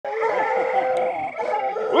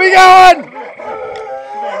We got one!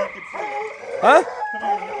 Huh?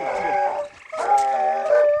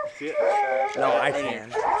 See it? No, I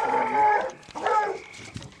can't.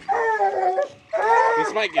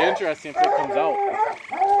 This might get interesting if it comes out.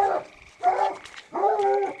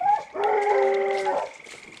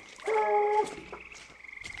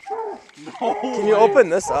 No Can you open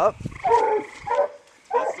this up?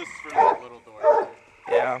 That's just for that little door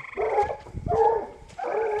there. Yeah.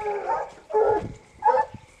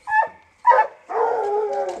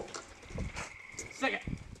 Second.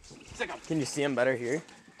 Can you see him better here?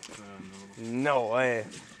 No way.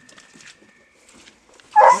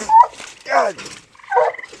 God.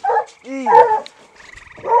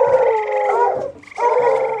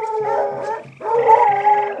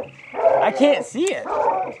 I can't see it.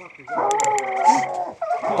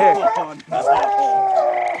 Here.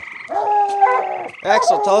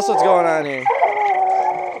 Axel, tell us what's going on here.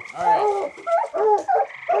 Alright.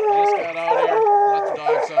 Just got out here, let the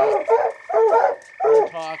dogs out. We're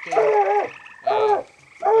talking.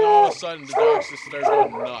 And all of a sudden the dogs just started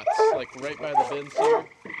going nuts. Like right by the bins here.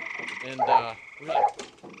 And we're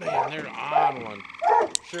like, man, they're on one.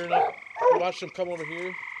 Sure enough, we watched them come over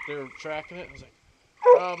here. They were tracking it. I was like,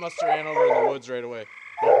 oh, it must have ran over in the woods right away.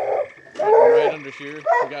 Nope. Right under here.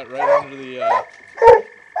 We got right under the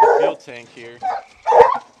fuel tank here.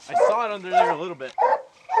 I saw it under there a little bit. Now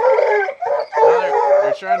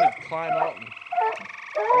they're trying to climb out and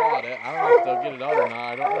claw at it. I don't know if they'll get it out or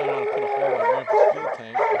not. I don't really want to put a hole in my grandpa's fuel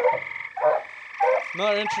tank.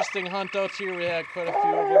 Another interesting hunt out here. We had quite a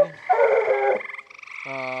few of them.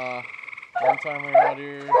 One time we were out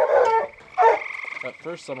here. That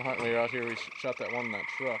first summer hunt we were out here, we shot that one in that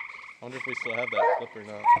truck. I wonder if we still have that clip or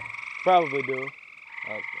not. Probably do.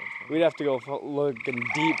 That was good. We'd have to go looking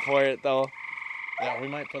deep for it, though. Yeah, we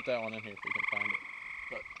might put that one in here if we can find it.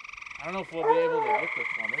 But I don't know if we'll be able to get this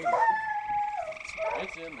one.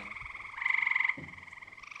 It's in there.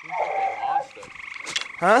 Seems like they lost it.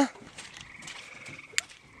 Huh?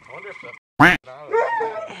 I wonder if the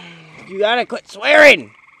You gotta quit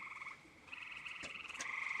swearing!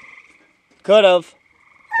 Could've.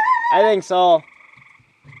 I think so. the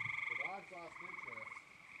dog's lost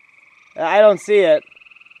interest. I don't see it.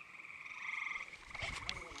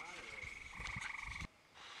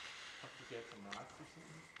 Get some rocks or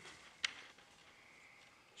something?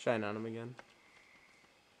 Shine on him again.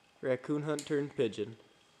 Raccoon hunt turned pigeon.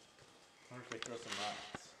 I wonder if they throw some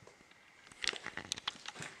rocks.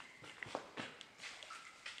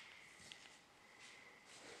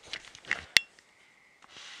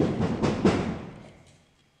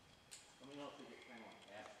 Let me know if they get kind of like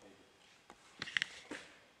agitated.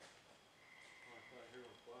 Oh, I thought I heard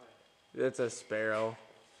one fly. It's a sparrow.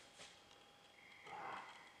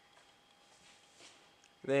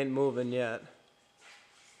 They ain't moving yet.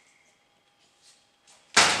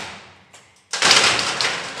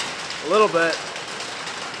 A little bit.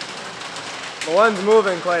 The one's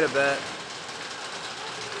moving quite a bit.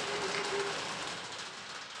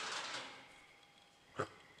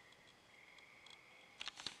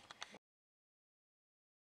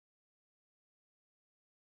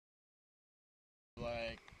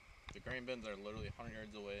 Like, the grain bins are literally 100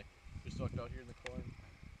 yards away. Just walked out here in the corn.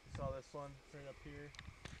 Saw this one right up here.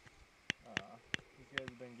 These guys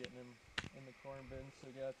have been getting them in the corn bins, so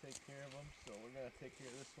we gotta take care of them. So we're gonna take care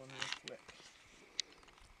of this one real quick.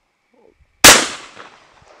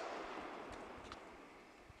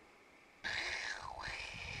 I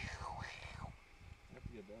have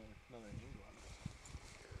to get another angle on this.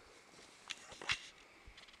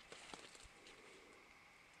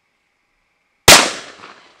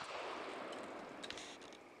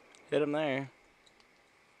 Hit him there.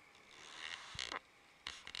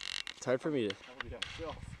 It's hard for me to. That would be that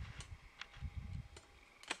shelf.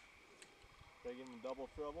 Did I give him double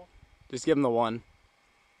trouble? Just give him the one.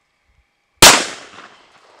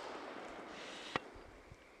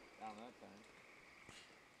 Down that time.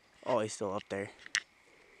 Oh, he's still up there.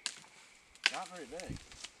 Not very big.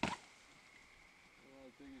 Not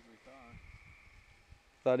as big as we thought.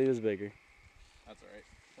 Thought he was bigger. That's alright.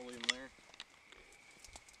 We'll leave him there.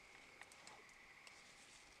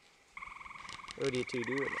 What are you two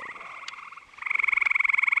doing?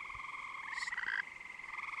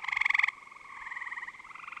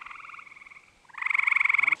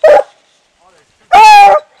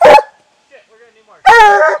 Shit, we're gonna need more.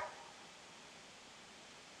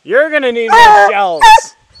 You're gonna need more shells.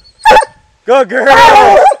 Good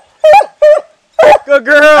girl. Good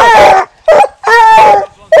girl.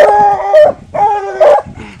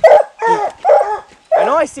 I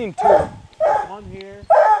know I seen two. There's one here.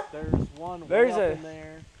 There's one way There's up a- in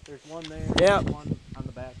there. There's one there. Yep. There's one on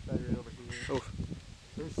the back side right over here. Oof.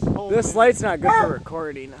 There's so This many. light's not good for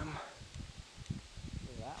recording them.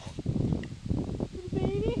 Look at that one.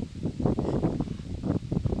 Baby.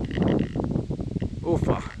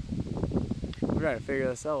 Oofa. We're gonna figure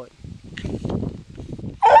this out.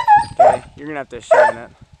 Okay, you're gonna have to shine it.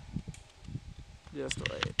 Just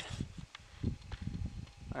wait.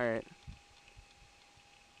 Alright.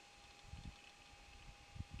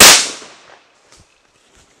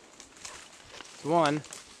 One.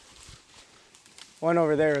 One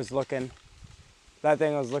over there was looking. That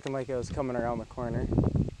thing was looking like it was coming around the corner.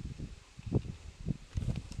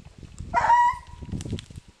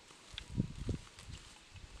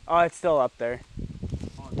 Oh, it's still up there.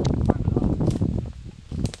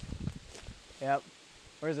 Yep.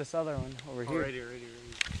 Where's this other one? Over here. Right here, right here,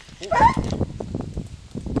 right here.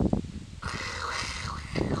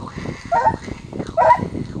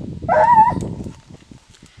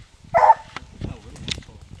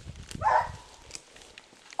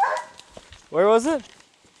 Where was it?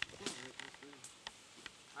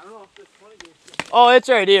 I don't know if this 20 gauge. Oh, it's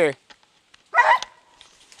right here.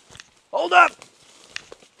 Hold up!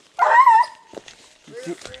 You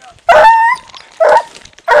can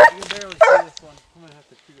barely see this one. I'm gonna have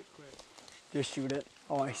to shoot it quick. Just shoot it.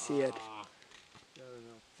 Oh, I see it.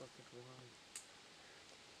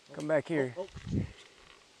 Come back here. Oh.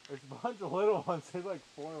 There's a bunch of little ones. There's like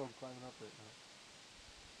 4 of them climbing up right now.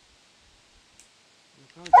 I'm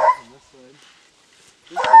trying to get from this side.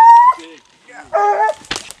 This is big.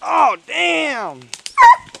 Oh, damn!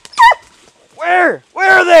 Where?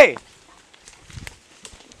 Where are they?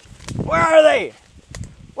 Where are they?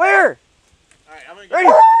 Where? Alright, I'm gonna get Ready?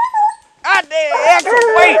 God damn, Axel,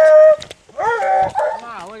 wait! Come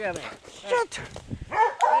on, look at me. Shit!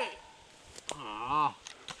 Hey. Ah.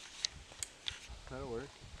 That'll work.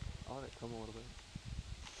 I'll let it come a little bit.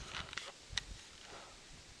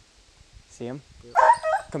 See him? Yep.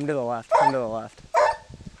 Come to the left, come to the left.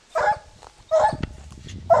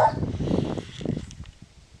 I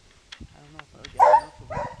don't know if I'll get enough of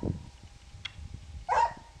it.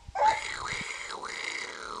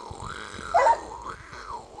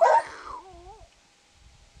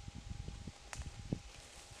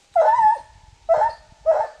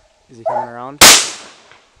 Is he coming around? I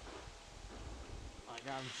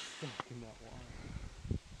got him stuck in that water.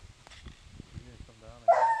 He's gonna come down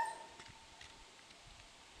again.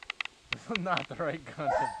 This is not the right gun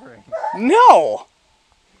to bring. No!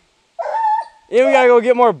 Yeah, we gotta go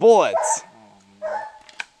get more bullets. Oh, man.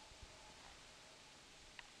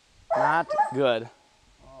 Not good.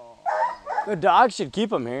 Oh, The dog should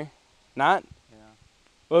keep him here. Not? yeah.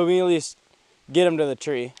 Well, we at least get him to the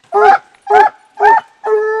tree.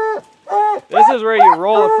 This is where you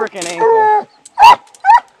roll a frickin' ankle.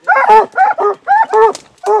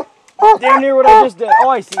 Damn near what I just did. Oh,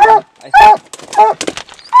 I see him. I see him.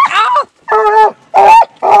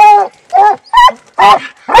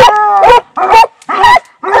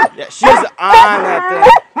 Yeah, she's on that thing.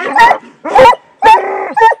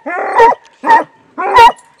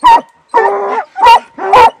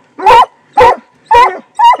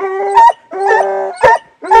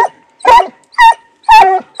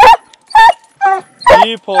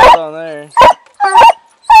 He pulled on there.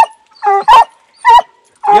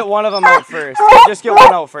 Get one of them out first. Just get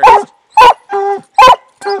one out first.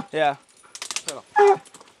 Yeah.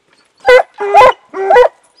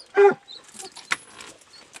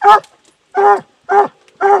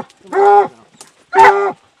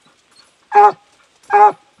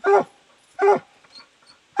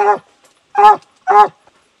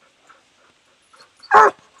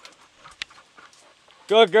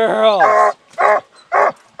 Good girls.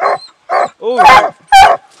 Ooh.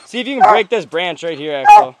 See if you can break this branch right here,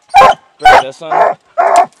 Axel. Break this one.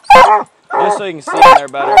 Just so you can see in there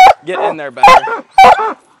better. Get in there better.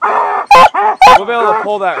 We'll be able to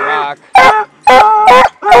pull that rock.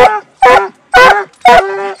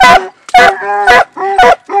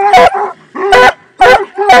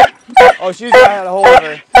 Oh, she's got a hold of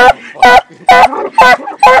her.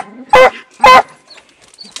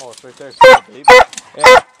 Oh, it's right there. Baby.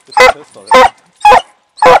 Yeah. It's a pistol there.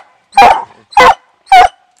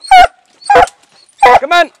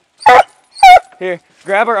 Come on. Here,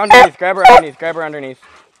 grab her underneath, grab her underneath, grab her underneath.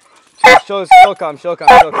 She'll come, she'll come,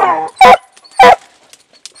 she'll come.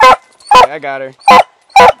 Okay, I got her.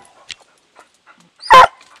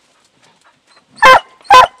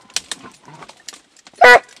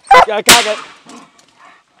 Got it.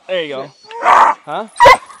 There you go. Huh?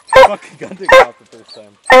 Fucking gun didn't go out the first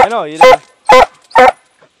time. I know, you did.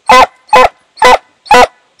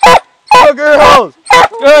 Good girls!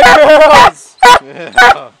 Good girls!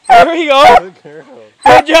 Yeah. There we go. Good girl.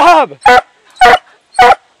 Good job.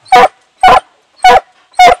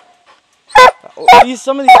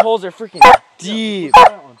 Some of these holes are freaking deep.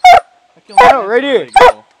 I know, right here.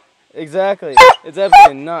 Exactly. It's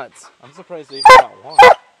absolutely nuts. I'm surprised they even got one.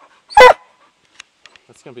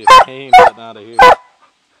 That's gonna be a pain getting out of here.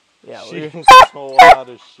 Yeah, She's so out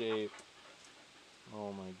of shape.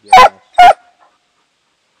 Oh my gosh.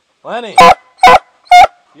 Lenny!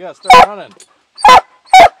 You gotta start running.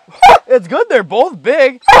 it's good. They're both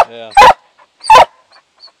big. Yeah.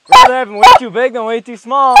 Rather have them way too big than way too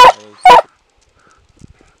small.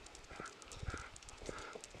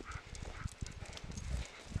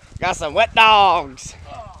 Got some wet dogs.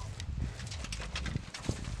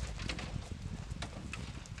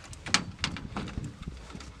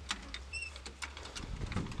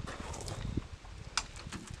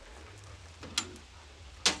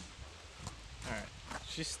 Alright.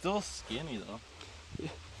 She's still skinny though.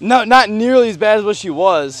 No, not nearly as bad as what she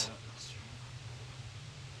was.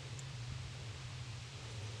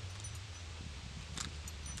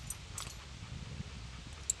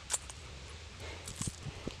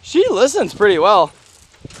 She listens pretty well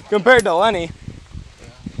compared to Lenny.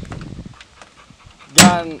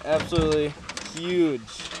 Gotten absolutely huge.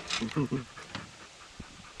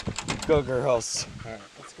 Go girls. Alright,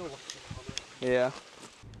 let's go. Yeah.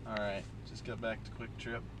 Alright, just got back to Quick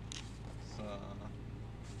Trip. So,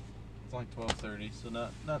 it's like 12:30, so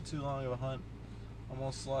not too long of a hunt.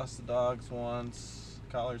 Almost lost the dogs once.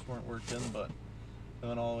 Collars weren't working, but I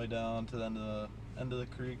went all the way down to the end of the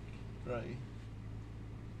creek, probably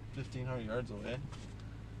 1,500 yards away.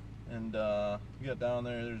 And we got down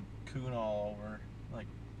there, there's coon all over, like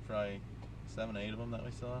probably 7, 8 of them that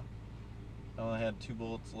we saw. I only had 2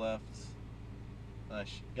 bullets left. I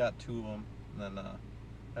got 2 of them, and then I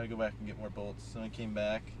had to go back and get more bullets. So I came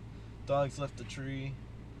back. Dogs left the tree,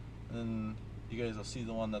 and then you guys will see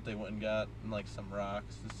the one that they went and got in like some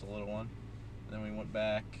rocks, just a little one. And then we went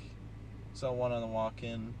back, saw one on the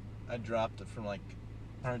walk-in. I dropped it from like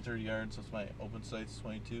 130 yards, so it's my open sight's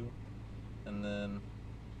 22. And then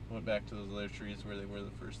went back to those other trees where they were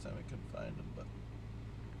the first time I couldn't find them. But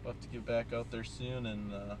we'll have to get back out there soon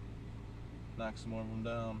and knock some more of them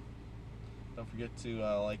down. Don't forget to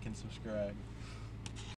like and subscribe.